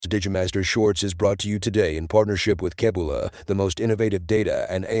Digimasters Shorts is brought to you today in partnership with Kebula, the most innovative data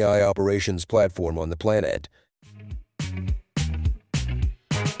and AI operations platform on the planet.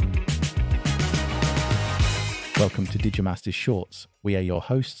 Welcome to Digimasters Shorts. We are your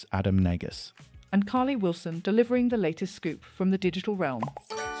hosts, Adam Negus and Carly Wilson, delivering the latest scoop from the digital realm.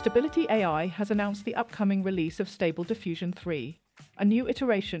 Stability AI has announced the upcoming release of Stable Diffusion 3, a new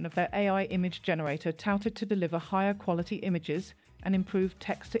iteration of their AI image generator touted to deliver higher quality images and improved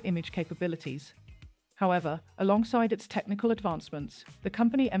text-to-image capabilities. However, alongside its technical advancements, the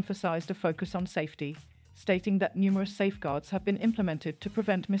company emphasized a focus on safety, stating that numerous safeguards have been implemented to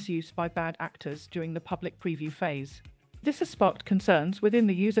prevent misuse by bad actors during the public preview phase. This has sparked concerns within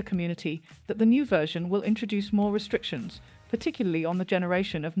the user community that the new version will introduce more restrictions, particularly on the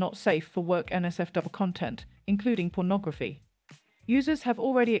generation of not safe for work NSFW content, including pornography. Users have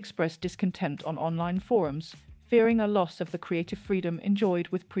already expressed discontent on online forums, fearing a loss of the creative freedom enjoyed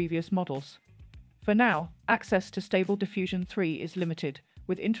with previous models. For now, access to Stable Diffusion 3 is limited,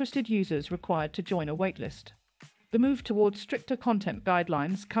 with interested users required to join a waitlist. The move towards stricter content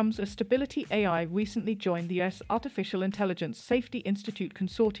guidelines comes as Stability AI recently joined the US Artificial Intelligence Safety Institute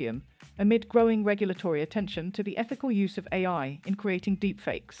Consortium amid growing regulatory attention to the ethical use of AI in creating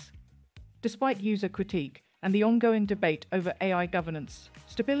deepfakes. Despite user critique and the ongoing debate over AI governance,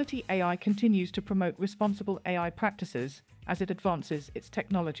 Stability AI continues to promote responsible AI practices as it advances its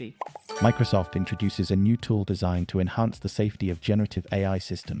technology. Microsoft introduces a new tool designed to enhance the safety of generative AI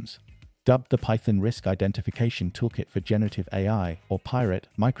systems. Dubbed the Python Risk Identification Toolkit for Generative AI, or PyRIT,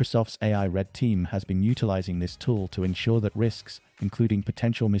 Microsoft's AI Red Team has been utilizing this tool to ensure that risks, including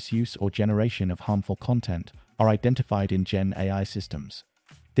potential misuse or generation of harmful content, are identified in Gen AI systems.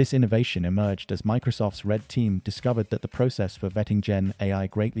 This innovation emerged as Microsoft's Red Team discovered that the process for vetting Gen AI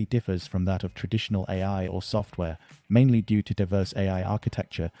greatly differs from that of traditional AI or software, mainly due to diverse AI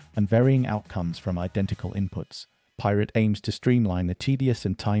architecture and varying outcomes from identical inputs. PyRIT aims to streamline the tedious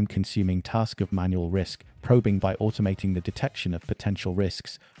and time-consuming task of manual risk probing by automating the detection of potential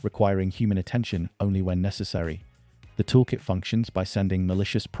risks, requiring human attention only when necessary. The toolkit functions by sending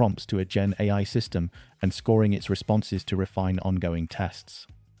malicious prompts to a Gen AI system and scoring its responses to refine ongoing tests.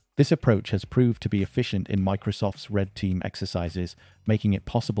 This approach has proved to be efficient in Microsoft's Red Team exercises, making it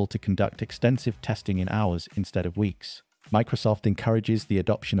possible to conduct extensive testing in hours instead of weeks. Microsoft encourages the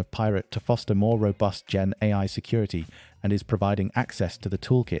adoption of PyRIT to foster more robust Gen AI security and is providing access to the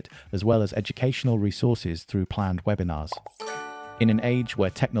toolkit as well as educational resources through planned webinars. In an age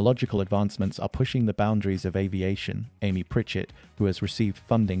where technological advancements are pushing the boundaries of aviation, Amy Pritchett, who has received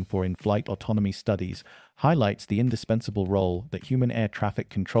funding for in-flight autonomy studies, highlights the indispensable role that human air traffic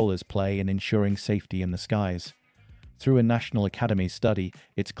controllers play in ensuring safety in the skies. Through a National Academy study,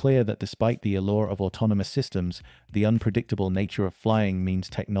 it's clear that despite the allure of autonomous systems, the unpredictable nature of flying means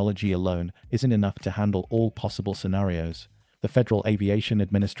technology alone isn't enough to handle all possible scenarios. The Federal Aviation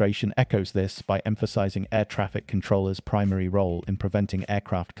Administration echoes this by emphasizing air traffic controllers' primary role in preventing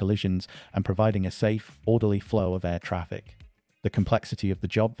aircraft collisions and providing a safe, orderly flow of air traffic. The complexity of the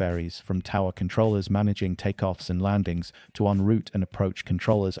job varies, from tower controllers managing takeoffs and landings to en route and approach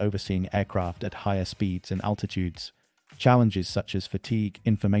controllers overseeing aircraft at higher speeds and altitudes. Challenges such as fatigue,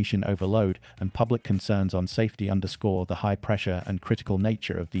 information overload, and public concerns on safety underscore the high pressure and critical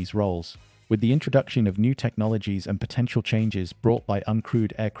nature of these roles. With the introduction of new technologies and potential changes brought by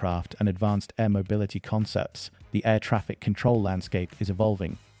uncrewed aircraft and advanced air mobility concepts, the air traffic control landscape is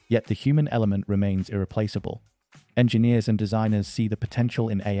evolving, yet the human element remains irreplaceable. Engineers and designers see the potential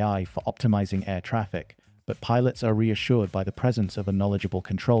in AI for optimizing air traffic, but pilots are reassured by the presence of a knowledgeable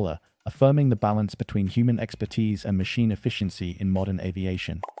controller, affirming the balance between human expertise and machine efficiency in modern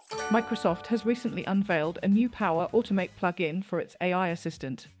aviation. Microsoft has recently unveiled a new Power Automate plugin for its AI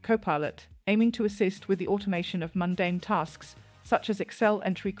assistant, Copilot, aiming to assist with the automation of mundane tasks such as Excel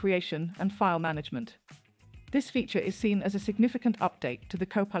entry creation and file management. This feature is seen as a significant update to the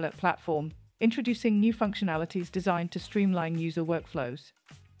Copilot platform, introducing new functionalities designed to streamline user workflows.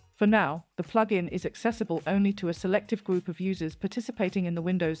 For now, the plugin is accessible only to a selective group of users participating in the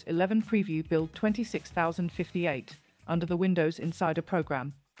Windows 11 preview build 26058 under the Windows Insider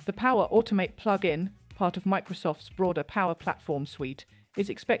program. The Power Automate plugin, part of Microsoft's broader Power Platform suite, is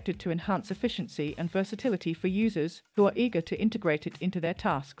expected to enhance efficiency and versatility for users who are eager to integrate it into their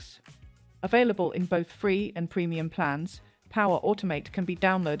tasks. Available in both free and premium plans, Power Automate can be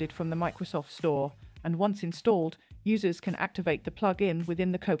downloaded from the Microsoft Store, and once installed, users can activate the plugin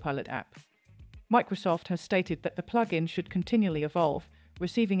within the Copilot app. Microsoft has stated that the plugin should continually evolve,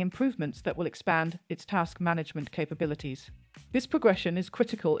 receiving improvements that will expand its task management capabilities. This progression is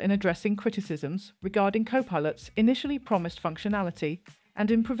critical in addressing criticisms regarding Copilot's initially promised functionality and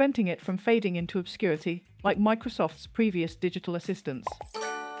in preventing it from fading into obscurity, like Microsoft's previous digital assistants.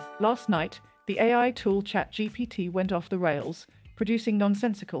 Last night, the AI tool G.P.T went off the rails, producing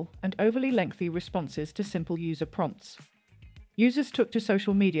nonsensical and overly lengthy responses to simple user prompts. Users took to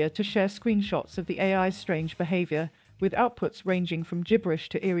social media to share screenshots of the AI's strange behavior, with outputs ranging from gibberish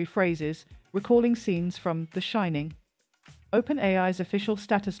to eerie phrases, recalling scenes from The Shining. OpenAI's official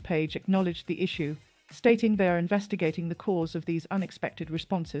status page acknowledged the issue, stating they are investigating the cause of these unexpected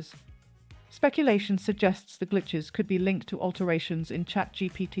responses. Speculation suggests the glitches could be linked to alterations in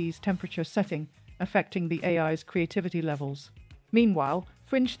ChatGPT's temperature setting, affecting the AI's creativity levels. Meanwhile,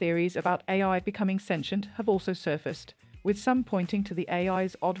 fringe theories about AI becoming sentient have also surfaced, with some pointing to the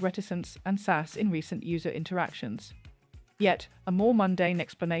AI's odd reticence and sass in recent user interactions. Yet, a more mundane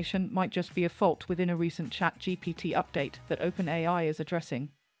explanation might just be a fault within a recent ChatGPT update that OpenAI is addressing.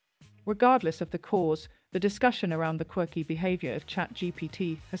 Regardless of the cause, the discussion around the quirky behavior of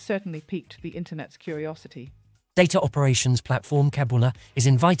ChatGPT has certainly piqued the internet's curiosity. Data operations platform Copilot is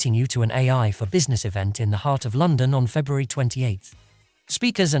inviting you to an AI for Business event in the heart of London on February 28th.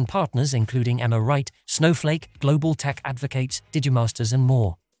 Speakers and partners including Emma Wright, Snowflake, Global Tech Advocates, Digimasters and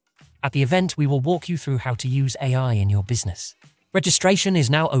more. At the event, we will walk you through how to use AI in your business. Registration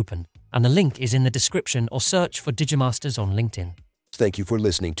is now open, and the link is in the description or search for Digimasters on LinkedIn. Thank you for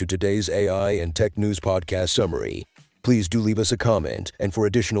listening to today's AI and Tech News Podcast summary. Please do leave us a comment, and for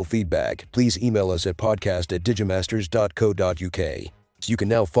additional feedback, please email us at podcast@digimasters.co.uk. You can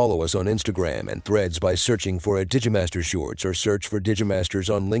now follow us on Instagram and Threads by searching for @Digimasters Shorts or search for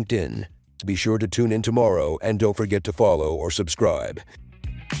Digimasters on LinkedIn. Be sure to tune in tomorrow and don't forget to follow or subscribe.